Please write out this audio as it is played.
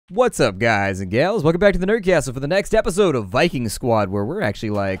What's up, guys and gals? Welcome back to the Nerdcastle for the next episode of Viking Squad, where we're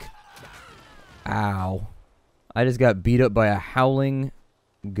actually like... Ow. I just got beat up by a howling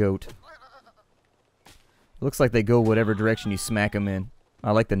goat. Looks like they go whatever direction you smack them in.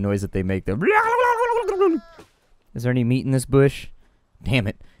 I like the noise that they make, though. Is there any meat in this bush? Damn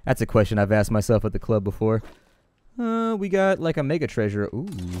it. That's a question I've asked myself at the club before. We got like a mega treasure. Ooh.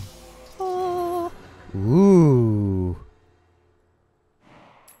 Oh. Ooh.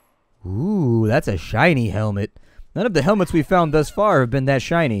 Ooh, that's a shiny helmet. None of the helmets we've found thus far have been that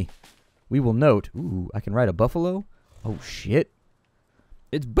shiny. We will note. Ooh, I can ride a buffalo? Oh, shit.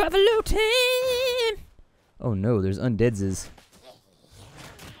 It's buffalo time! Oh, no, there's undeadses.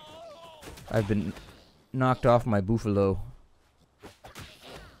 I've been knocked off my buffalo.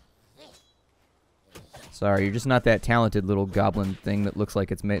 Sorry, you're just not that talented little goblin thing that looks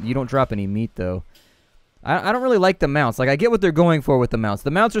like it's made. You don't drop any meat, though. I don't really like the mounts. Like, I get what they're going for with the mounts.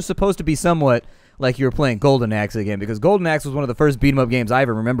 The mounts are supposed to be somewhat like you're playing Golden Axe again, because Golden Axe was one of the first beat-em-up games I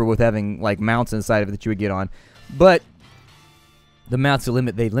ever remember with having, like, mounts inside of it that you would get on. But the mounts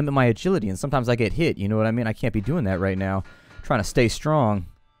they limit my agility, and sometimes I get hit, you know what I mean? I can't be doing that right now. I'm trying to stay strong.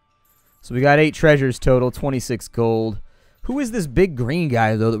 So we got 8 treasures total, 26 gold. Who is this big green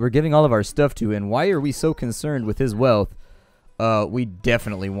guy, though, that we're giving all of our stuff to, and why are we so concerned with his wealth? We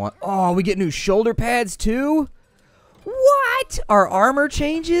definitely want... Oh, we get new shoulder pads, too? What? Our armor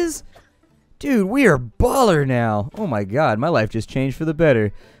changes? Dude, we are baller now. Oh, my God. My life just changed for the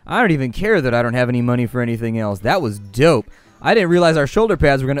better. I don't even care that I don't have any money for anything else. That was dope. I didn't realize our shoulder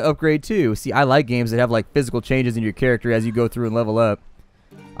pads were going to upgrade, too. See, I like games that have, like, physical changes in your character as you go through and level up.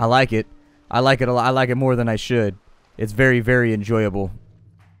 I like it. I like it a lot. I like it more than I should. It's very, very enjoyable.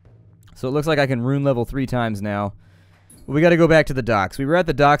 So it looks like I can rune level 3 times now. We got to go back to the docks. We were at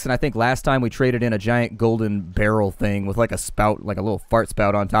the docks, and I think last time we traded in a giant golden barrel thing with like a spout, like a little fart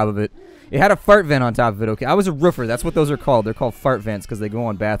spout on top of it. It had a fart vent on top of it, okay? I was a roofer. That's what those are called. They're called fart vents because they go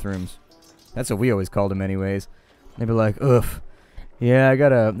on bathrooms. That's what we always called them anyways. They'd be like, ugh, yeah, I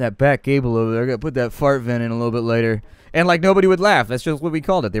got that back gable over there. I got to put that fart vent in a little bit later. And like nobody would laugh. That's just what we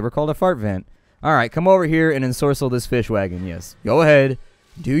called it. They were called a fart vent. All right, come over here and ensorcel this fish wagon. Yes, go ahead.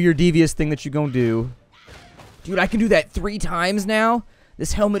 Do your devious thing that you're going to do. Dude, I can do that 3 times now?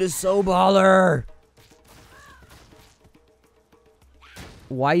 This helmet is so baller.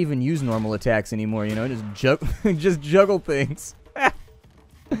 Why even use normal attacks anymore, you know? Just juggle things.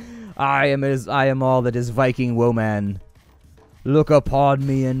 I am all that is Viking woman. Look upon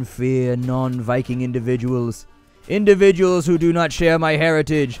me and fear non-Viking individuals. Individuals who do not share my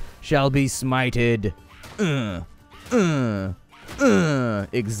heritage shall be smited.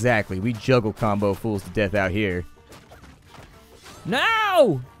 Exactly. We juggle combo fools to death out here.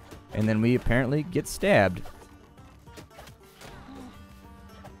 No! And then we apparently get stabbed.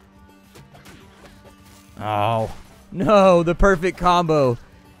 Oh. No, the perfect combo.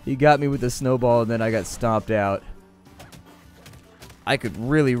 He got me with the snowball and then I got stomped out. I could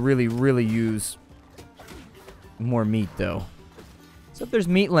really, really, really use more meat, though. So if there's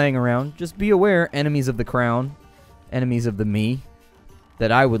meat laying around, just be aware, enemies of the crown, enemies of the me,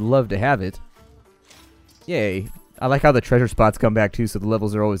 that I would love to have it. Yay. I like how the treasure spots come back too, so the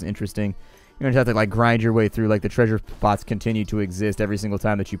levels are always interesting. You don't have to like grind your way through, like the treasure spots continue to exist every single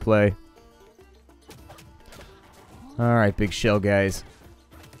time that you play. Alright, big shell guys.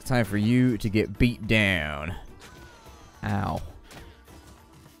 It's time for you to get beat down. Ow.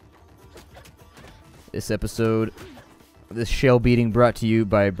 This episode, this shell beating brought to you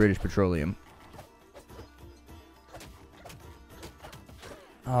by British Petroleum.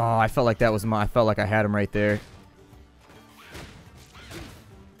 Oh, I felt like that was I felt like I had him right there.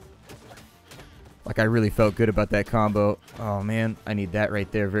 Like I really felt good about that combo. Oh man, I need that right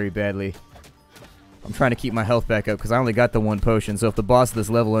there very badly. I'm trying to keep my health back up because I only got the 1 potion. So if the boss of this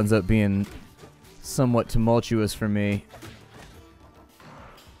level ends up being somewhat tumultuous for me,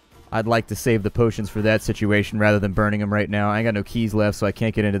 I'd like to save the potions for that situation rather than burning them right now. I ain't got no keys left, so I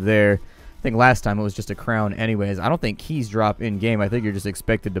can't get into there. I think last time it was just a crown anyways. I don't think keys drop in-game. I think you're just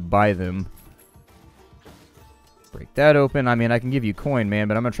expected to buy them. Break that open. I mean, I can give you coin, man,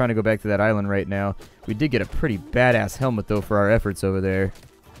 but I'm not trying to go back to that island right now. We did get a pretty badass helmet, though, for our efforts over there.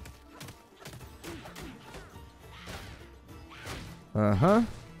 Uh-huh.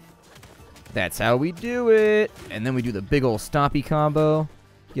 That's how we do it. And then we do the big old stompy combo.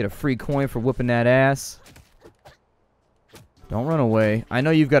 Get a free coin for whooping that ass. Don't run away. I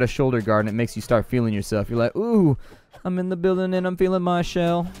know you've got a shoulder guard and it makes you start feeling yourself. You're like, ooh, I'm in the building and I'm feeling my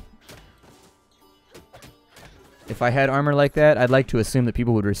shell. If I had armor like that, I'd like to assume that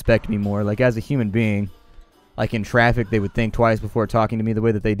people would respect me more, like as a human being. like in traffic, they would think twice before talking to me the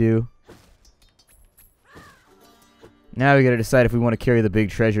way that they do. Now we gotta decide if we want to carry the big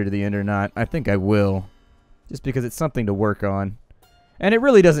treasure to the end or not. I think I will, just because it's something to work on. And it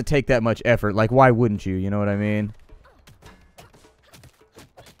really doesn't take that much effort. Like, why wouldn't you? You know what I mean?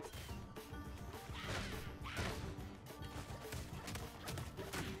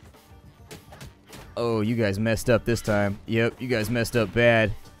 Oh, you guys messed up this time. Yep, you guys messed up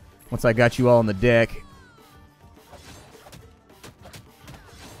bad. Once I got you all on the deck.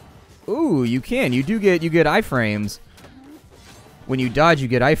 Ooh, you can. You get iframes. When you dodge, you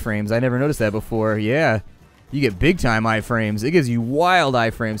get iframes. I never noticed that before. Yeah. You get big time iframes. It gives you wild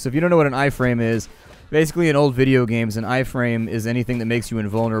iframes. So if you don't know what an iframe is, basically in old video games, an iframe is anything that makes you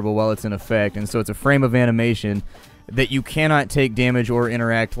invulnerable while it's in effect. And so it's a frame of animation that you cannot take damage or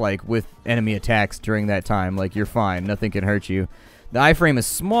interact like with enemy attacks during that time. Like, you're fine. Nothing can hurt you. The iframe is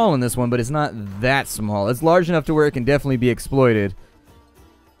small in this one, but it's not that small. It's large enough to where it can definitely be exploited.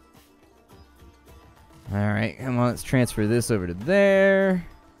 Alright, come on, let's transfer this over to there.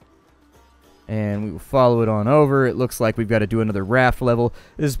 And we will follow it on over. It looks like we've got to do another raft level.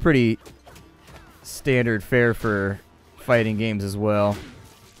 This is pretty standard fare for fighting games as well.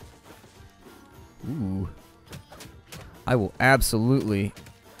 Ooh. I will absolutely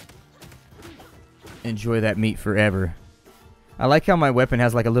enjoy that meat forever. I like how my weapon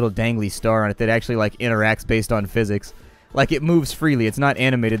has like a little dangly star on it that actually like interacts based on physics. Like, it moves freely. It's not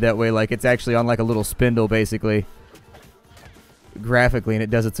animated that way. Like, it's actually on like a little spindle basically. Graphically, and it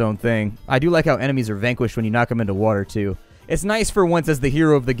does its own thing. I do like how enemies are vanquished when you knock them into water too. It's nice for once as the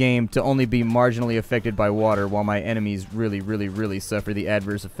hero of the game to only be marginally affected by water while my enemies really, really, really suffer the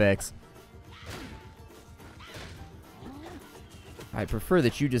adverse effects. I prefer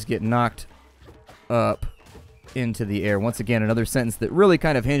that you just get knocked up into the air. Once again, another sentence that really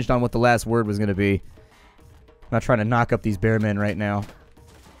kind of hinged on what the last word was going to be. I'm not trying to knock up these bear men right now.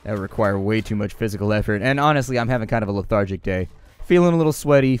 That would require way too much physical effort. And honestly, I'm having kind of a lethargic day. Feeling a little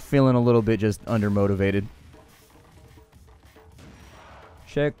sweaty, feeling a little bit just undermotivated.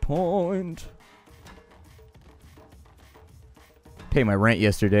 Checkpoint. Paid my rent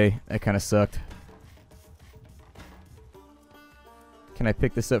yesterday. That kind of sucked. Can I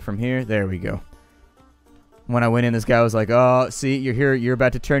pick this up from here? There we go. When I went in, this guy was like, "Oh, see, you're here. You're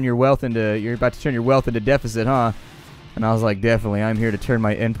about to turn your wealth into deficit, huh?" And I was like, "Definitely. I'm here to turn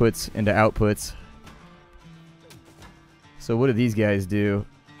my inputs into outputs." So what do these guys do?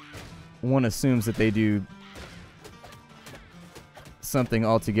 One assumes that they do something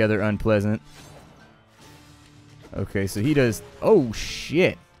altogether unpleasant. Okay, so he does. Oh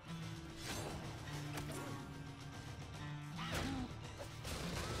shit.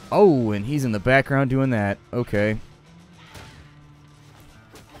 Oh, and he's in the background doing that. Okay.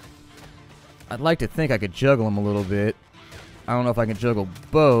 I'd like to think I could juggle him a little bit. I don't know if I can juggle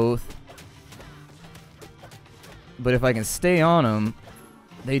both. But if I can stay on them,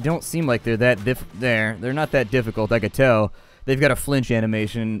 they don't seem like they're that they're not that difficult, I could tell. They've got a flinch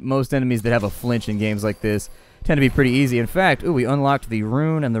animation. Most enemies that have a flinch in games like this tend to be pretty easy. In fact, ooh, we unlocked the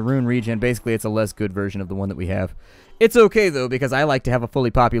rune and the rune regen. Basically, it's a less good version of the one that we have. It's okay, though, because I like to have a fully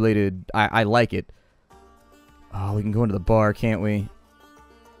populated... I like it. Oh, we can go into the bar, can't we?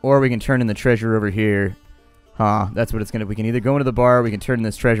 Or we can turn in the treasure over here. Huh, that's what it's going to... We can either go into the bar or we can turn in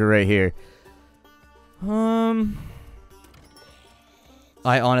this treasure right here. I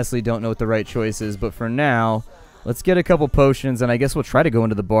honestly don't know what the right choice is, but for now, let's get a couple potions, and I guess we'll try to go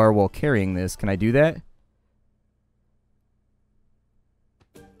into the bar while carrying this. Can I do that?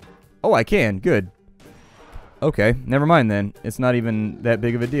 Oh, I can. Good. Okay, never mind then. It's not even that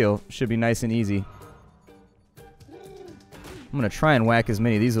big of a deal. Should be nice and easy. I'm going to try and whack as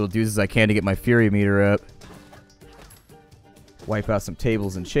many of these little dudes as I can to get my fury meter up. Wipe out some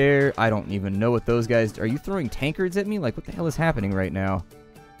tables and chair. I don't even know what those guys... Are you throwing tankards at me? Like, what the hell is happening right now?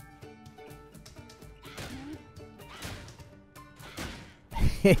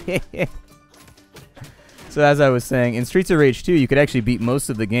 So as I was saying, in Streets of Rage 2, you could actually beat most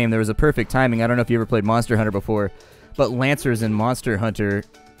of the game. There was a perfect timing. I don't know if you ever played Monster Hunter before, but Lancers in Monster Hunter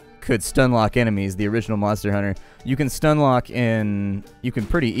could stun lock enemies, the original Monster Hunter. You can stun lock in... You can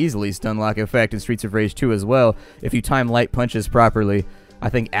pretty easily stun lock, in fact, in Streets of Rage 2 as well, if you time light punches properly. I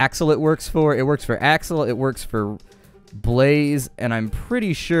think Axel it works for. It works for Axel, it works for Blaze, and I'm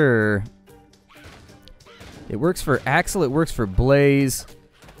pretty sure... It works for Axel, it works for Blaze...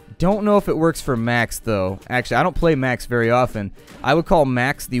 Don't know if it works for Max, though. Actually, I don't play Max very often. I would call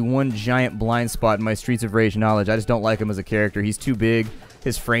Max the one giant blind spot in my Streets of Rage knowledge. I just don't like him as a character. He's too big,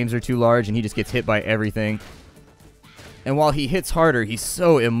 his frames are too large, and he just gets hit by everything. And while he hits harder, he's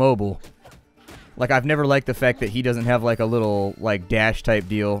so immobile. Like, I've never liked the fact that he doesn't have, like, a little, like, dash type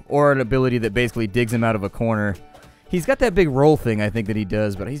deal. Or an ability that basically digs him out of a corner. He's got that big roll thing, I think, that he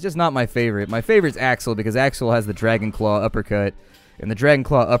does, but he's just not my favorite. My favorite's Axel, because Axel has the Dragon Claw uppercut. And the Dragon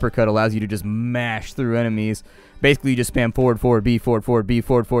Claw uppercut allows you to just mash through enemies. Basically, you just spam forward, forward, B, forward, forward, B,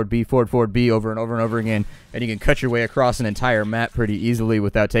 forward, forward, B, forward, forward, B over and over and over again. And you can cut your way across an entire map pretty easily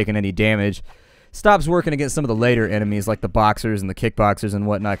without taking any damage. Stops working against some of the later enemies, like the boxers and the kickboxers and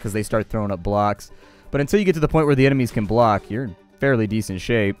whatnot, because they start throwing up blocks. But until you get to the point where the enemies can block, you're in fairly decent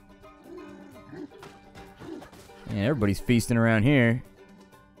shape. Yeah, everybody's feasting around here.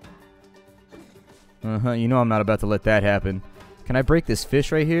 You know I'm not about to let that happen. Can I break this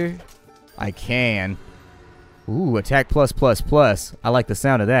fish right here? I can. Ooh, attack plus plus plus. I like the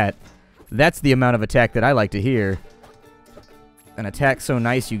sound of that. That's the amount of attack that I like to hear. An attack so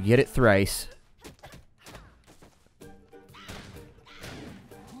nice you get it thrice.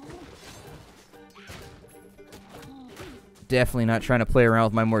 Definitely not trying to play around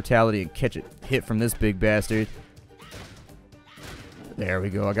with my mortality and catch a hit from this big bastard. There we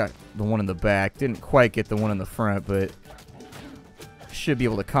go. I got the one in the back. Didn't quite get the one in the front, but should be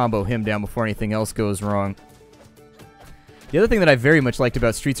able to combo him down before anything else goes wrong. The other thing that I very much liked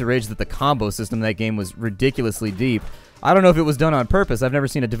about Streets of Rage is that the combo system in that game was ridiculously deep. I don't know if it was done on purpose. I've never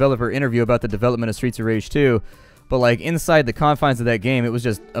seen a developer interview about the development of Streets of Rage 2, but like inside the confines of that game, it was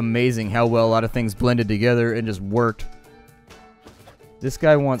just amazing how well a lot of things blended together and just worked. This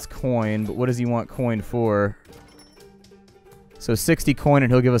guy wants coin, but what does he want coin for? So 60 coin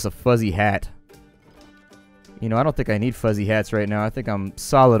and he'll give us a fuzzy hat. You know, I don't think I need fuzzy hats right now. I think I'm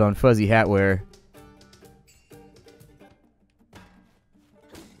solid on fuzzy hat wear.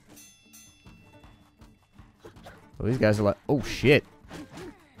 Oh, these guys are like, oh shit.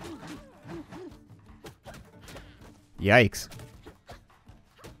 Yikes.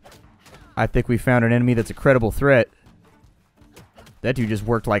 I think we found an enemy that's a credible threat. That dude just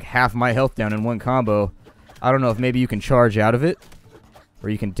worked like half my health down in one combo. I don't know if maybe you can charge out of it, or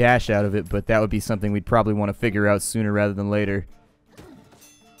you can dash out of it, but that would be something we'd probably want to figure out sooner rather than later.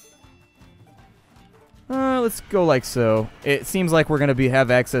 Let's go like so. It seems like we're going to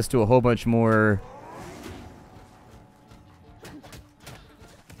have access to a whole bunch more.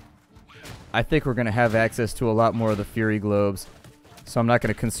 I think we're going to have access to a lot more of the Fury Globes, so I'm not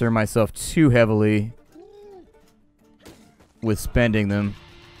going to concern myself too heavily with spending them.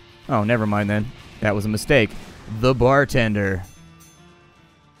 Oh, never mind then. That was a mistake. The bartender.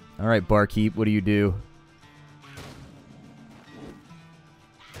 Alright, barkeep, what do you do?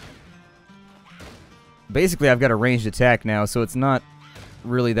 Basically, I've got a ranged attack now, so it's not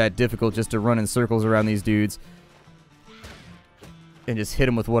really that difficult just to run in circles around these dudes and just hit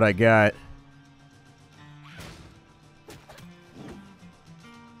them with what I got.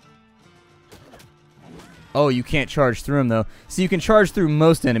 Oh, you can't charge through them, though. So you can charge through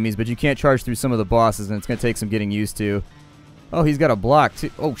most enemies, but you can't charge through some of the bosses, and it's going to take some getting used to. Oh, he's got a block,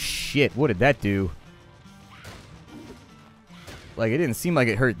 too. Oh, shit. What did that do? Like, it didn't seem like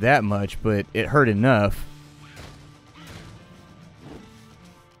it hurt that much, but it hurt enough.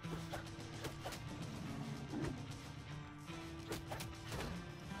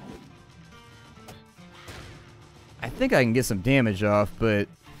 I think I can get some damage off, but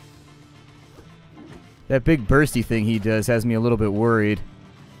that big bursty thing he does has me a little bit worried.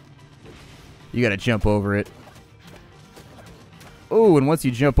 You gotta jump over it. Oh, and once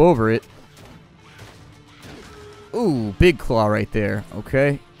you jump over it... Ooh, big claw right there.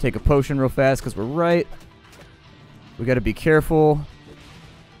 Okay, take a potion real fast because we're right. We gotta be careful.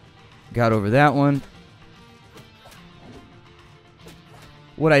 Got over that one.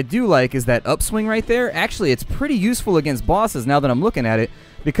 What I do like is that upswing right there. Actually, it's pretty useful against bosses now that I'm looking at it,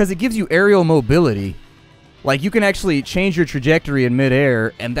 because it gives you aerial mobility. Like, you can actually change your trajectory in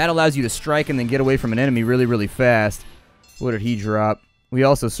midair, and that allows you to strike and then get away from an enemy really, really fast. What did he drop? We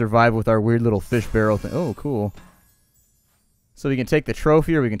also survive with our weird little fish barrel thing. Oh, cool. So we can take the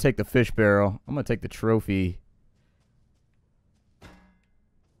trophy or we can take the fish barrel. I'm going to take the trophy.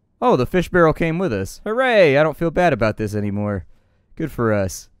 Oh, the fish barrel came with us. Hooray! I don't feel bad about this anymore. Good for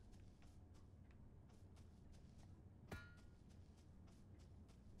us.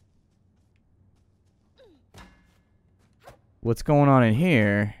 What's going on in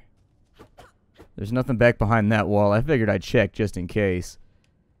here? There's nothing back behind that wall. I figured I'd check just in case.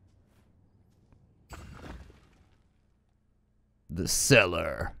 The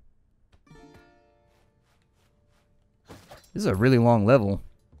cellar. This is a really long level.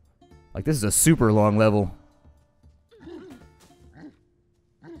 Like, this is a super long level.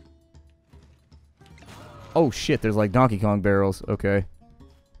 Oh shit, there's like Donkey Kong barrels. Okay.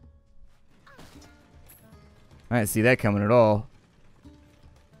 I didn't see that coming at all.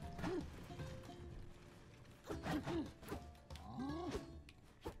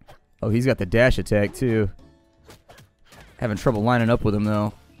 Oh, he's got the dash attack too. Having trouble lining up with him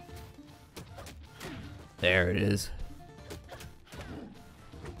though. There it is.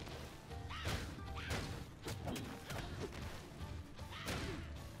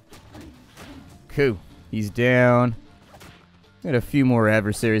 Cool. He's down. Got a few more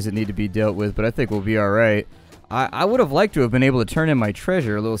adversaries that need to be dealt with, but I think we'll be alright. I would have liked to have been able to turn in my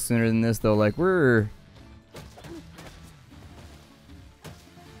treasure a little sooner than this, though. Like, we're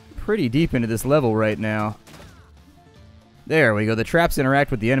pretty deep into this level right now. There we go. The traps interact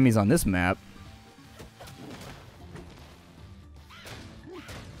with the enemies on this map.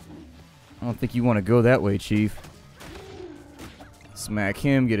 I don't think you want to go that way, Chief. Smack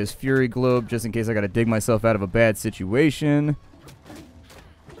him, get his Fury Globe, just in case I gotta dig myself out of a bad situation.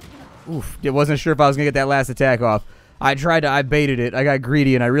 Oof, I wasn't sure if I was gonna get that last attack off. I baited it. I got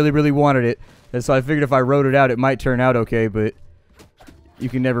greedy and I really, really wanted it. And so I figured if I wrote it out, it might turn out okay, but you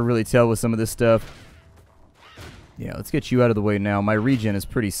can never really tell with some of this stuff. Yeah, let's get you out of the way now. My regen is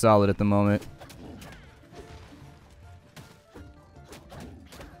pretty solid at the moment.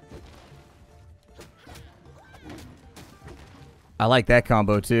 I like that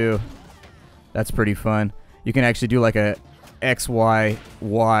combo too. That's pretty fun. You can actually do like a X, Y,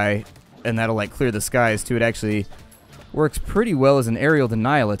 Y, and that'll like clear the skies too. It actually works pretty well as an aerial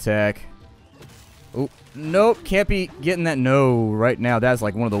denial attack. Oh, nope, can't be getting that. No, right now that's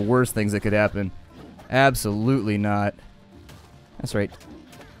like one of the worst things that could happen. Absolutely not. That's right.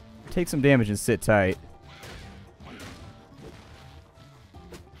 Take some damage and sit tight.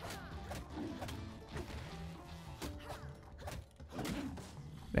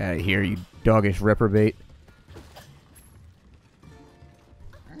 Out of here, you doggish reprobate.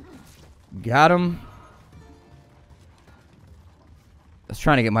 Got him. I was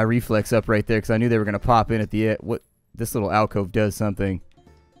trying to get my reflex up right there because I knew they were going to pop in at the end. What? This little alcove does something.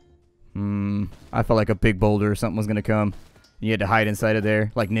 I felt like a big boulder or something was going to come. You had to hide inside of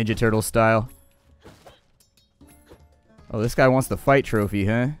there, like Ninja Turtle style. Oh, this guy wants the fight trophy,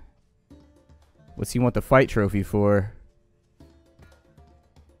 huh? What's he want the fight trophy for?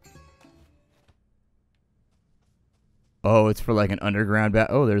 Oh, it's for like an underground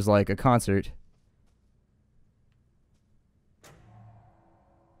oh, there's like a concert.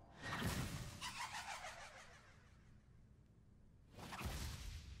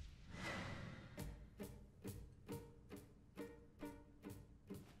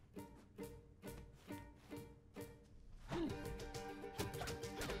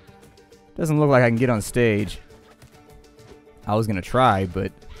 Doesn't look like I can get on stage. I was gonna try,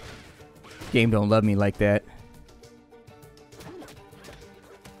 but game don't love me like that.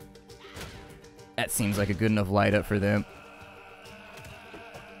 That seems like a good enough light up for them.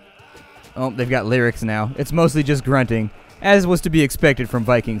 Oh, they've got lyrics now. It's mostly just grunting, as was to be expected from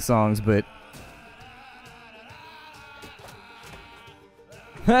Viking songs, but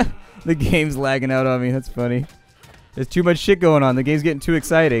the game's lagging out on me. That's funny. There's too much shit going on. The game's getting too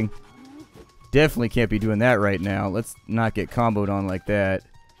exciting. Definitely can't be doing that right now. Let's not get comboed on like that.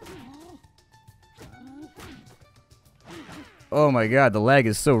 Oh my god, the lag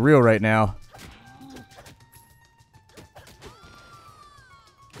is so real right now.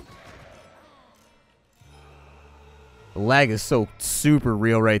 The lag is so super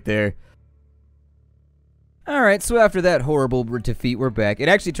real right there. Alright, so after that horrible defeat, we're back. It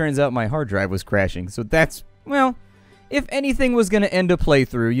actually turns out my hard drive was crashing, so that's, well, if anything was going to end a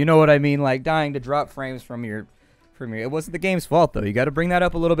playthrough, you know what I mean? Like dying to drop frames from your... It wasn't the game's fault, though. You got to bring that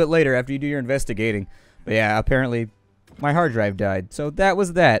up a little bit later after you do your investigating. But yeah, apparently my hard drive died. So that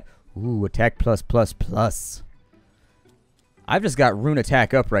was that. Ooh, attack plus plus plus. I've just got rune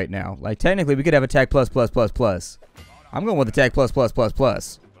attack up right now. Like, technically, we could have attack plus plus plus plus. I'm going with attack plus plus plus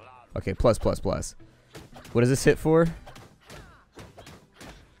plus. Okay, plus plus plus. What does this hit for?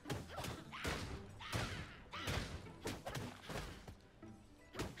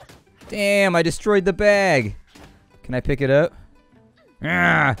 Damn, I destroyed the bag. Can I pick it up?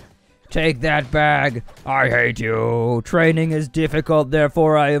 Ah, take that bag. I hate you. Training is difficult,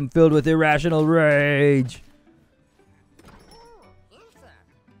 therefore I am filled with irrational rage.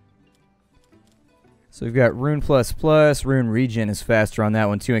 So we've got rune plus plus. Rune regen is faster on that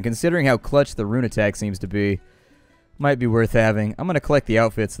one too. And considering how clutch the rune attack seems to be, might be worth having. I'm going to collect the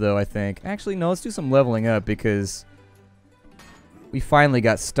outfits though, I think. Actually, no, let's do some leveling up because we finally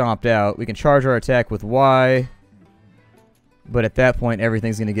got stomped out. We can charge our attack with Y. But at that point,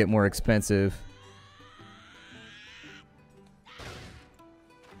 everything's going to get more expensive.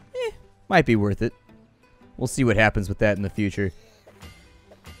 Might be worth it. We'll see what happens with that in the future.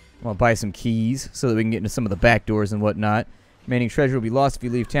 I'll buy some keys so that we can get into some of the back doors and whatnot. Remaining treasure will be lost if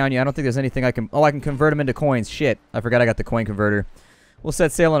you leave town. Yeah, I don't think there's anything I can... Oh, I can convert them into coins. Shit. I forgot I got the coin converter. We'll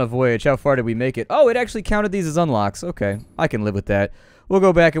set sail on a voyage. How far did we make it? Oh, it actually counted these as unlocks. Okay. I can live with that. We'll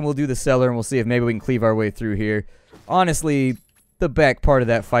go back and we'll do the cellar and we'll see if maybe we can cleave our way through here. Honestly, the back part of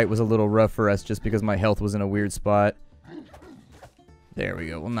that fight was a little rough for us just because my health was in a weird spot. There we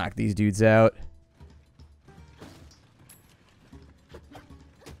go. We'll knock these dudes out.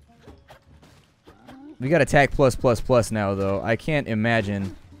 We got attack plus plus plus now, though. I can't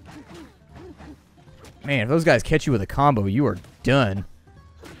imagine. Man, if those guys catch you with a combo, you are done.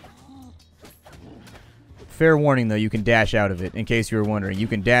 Fair warning, though, you can dash out of it, in case you were wondering. You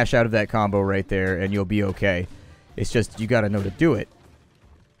can dash out of that combo right there, and you'll be okay. It's just, you gotta know to do it.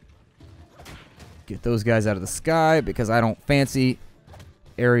 Get those guys out of the sky, because I don't fancy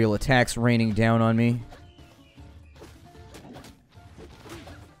aerial attacks raining down on me.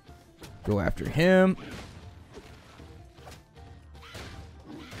 Go after him.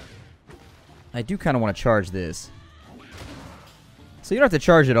 I do kind of want to charge this. So you don't have to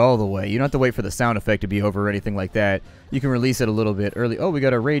charge it all the way. You don't have to wait for the sound effect to be over or anything like that. You can release it a little bit early. Oh, we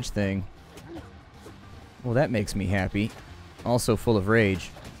got a rage thing. Well, that makes me happy. Also full of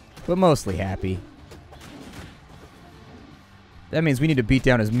rage, but mostly happy. That means we need to beat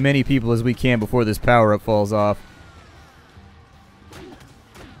down as many people as we can before this power-up falls off.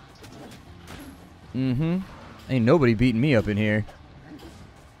 Ain't nobody beating me up in here.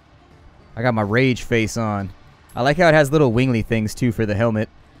 I got my rage face on. I like how it has little wingly things, too, for the helmet.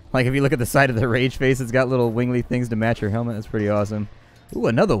 Like, if you look at the side of the rage face, it's got little wingly things to match your helmet. That's pretty awesome. Ooh,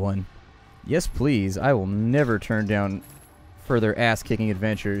 another one. Yes, please. I will never turn down further ass-kicking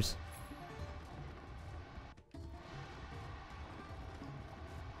adventures.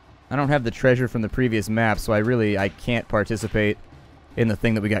 I don't have the treasure from the previous map, so I can't participate in the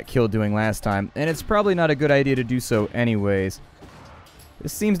thing that we got killed doing last time. And it's probably not a good idea to do so anyways.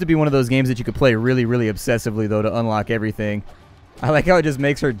 This seems to be one of those games that you could play really, really obsessively, though, to unlock everything. I like how it just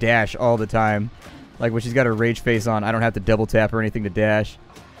makes her dash all the time. Like, when she's got her rage face on, I don't have to double tap or anything to dash.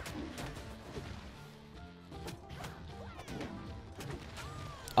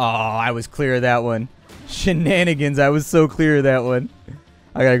 Oh, I was clear of that one. Shenanigans, I was so clear of that one.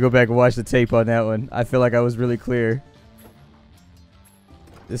 I gotta go back and watch the tape on that one. I feel like I was really clear.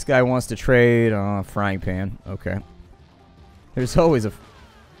 This guy wants to trade. Frying pan. Okay. There's always a...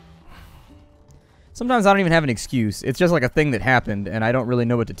 Sometimes I don't even have an excuse. It's just like a thing that happened, and I don't really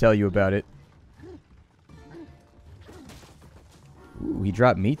know what to tell you about it. Ooh, he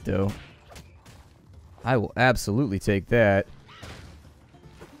dropped meat, though. I will absolutely take that.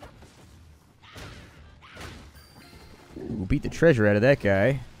 Ooh, beat the treasure out of that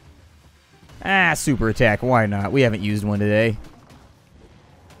guy. Ah, super attack. Why not? We haven't used one today.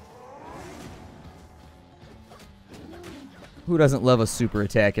 Who doesn't love a super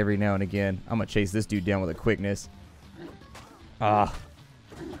attack every now and again? I'm going to chase this dude down with a quickness. Ah.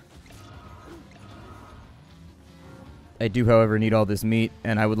 I do, however, need all this meat,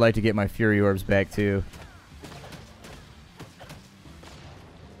 and I would like to get my Fury Orbs back, too.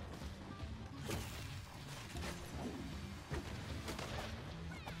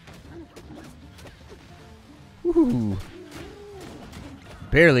 Woohoo.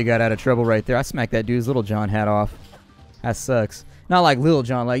 Barely got out of trouble right there. I smacked that dude's Little John hat off. That sucks. Not like Little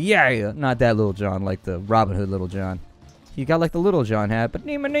John, like, yeah, not that Little John, like the Robin Hood Little John. He got like the Little John hat, but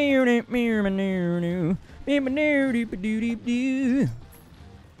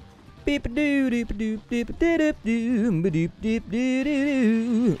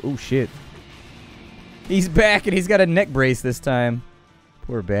oh shit. He's back and he's got a neck brace this time.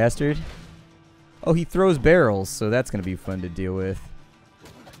 Poor bastard. Oh, he throws barrels, so that's gonna be fun to deal with.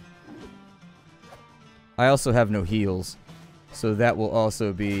 I also have no heals, so that will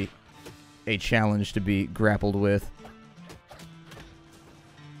also be a challenge to be grappled with.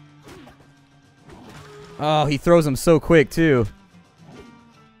 Oh, he throws them so quick, too.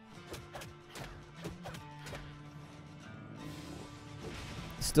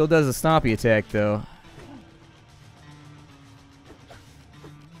 Still does a stompy attack, though.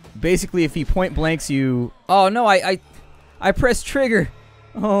 Basically, if he point blanks you... Oh, no, I pressed trigger.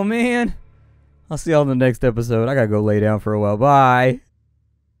 Oh, man. I'll see y'all in the next episode. I gotta go lay down for a while. Bye.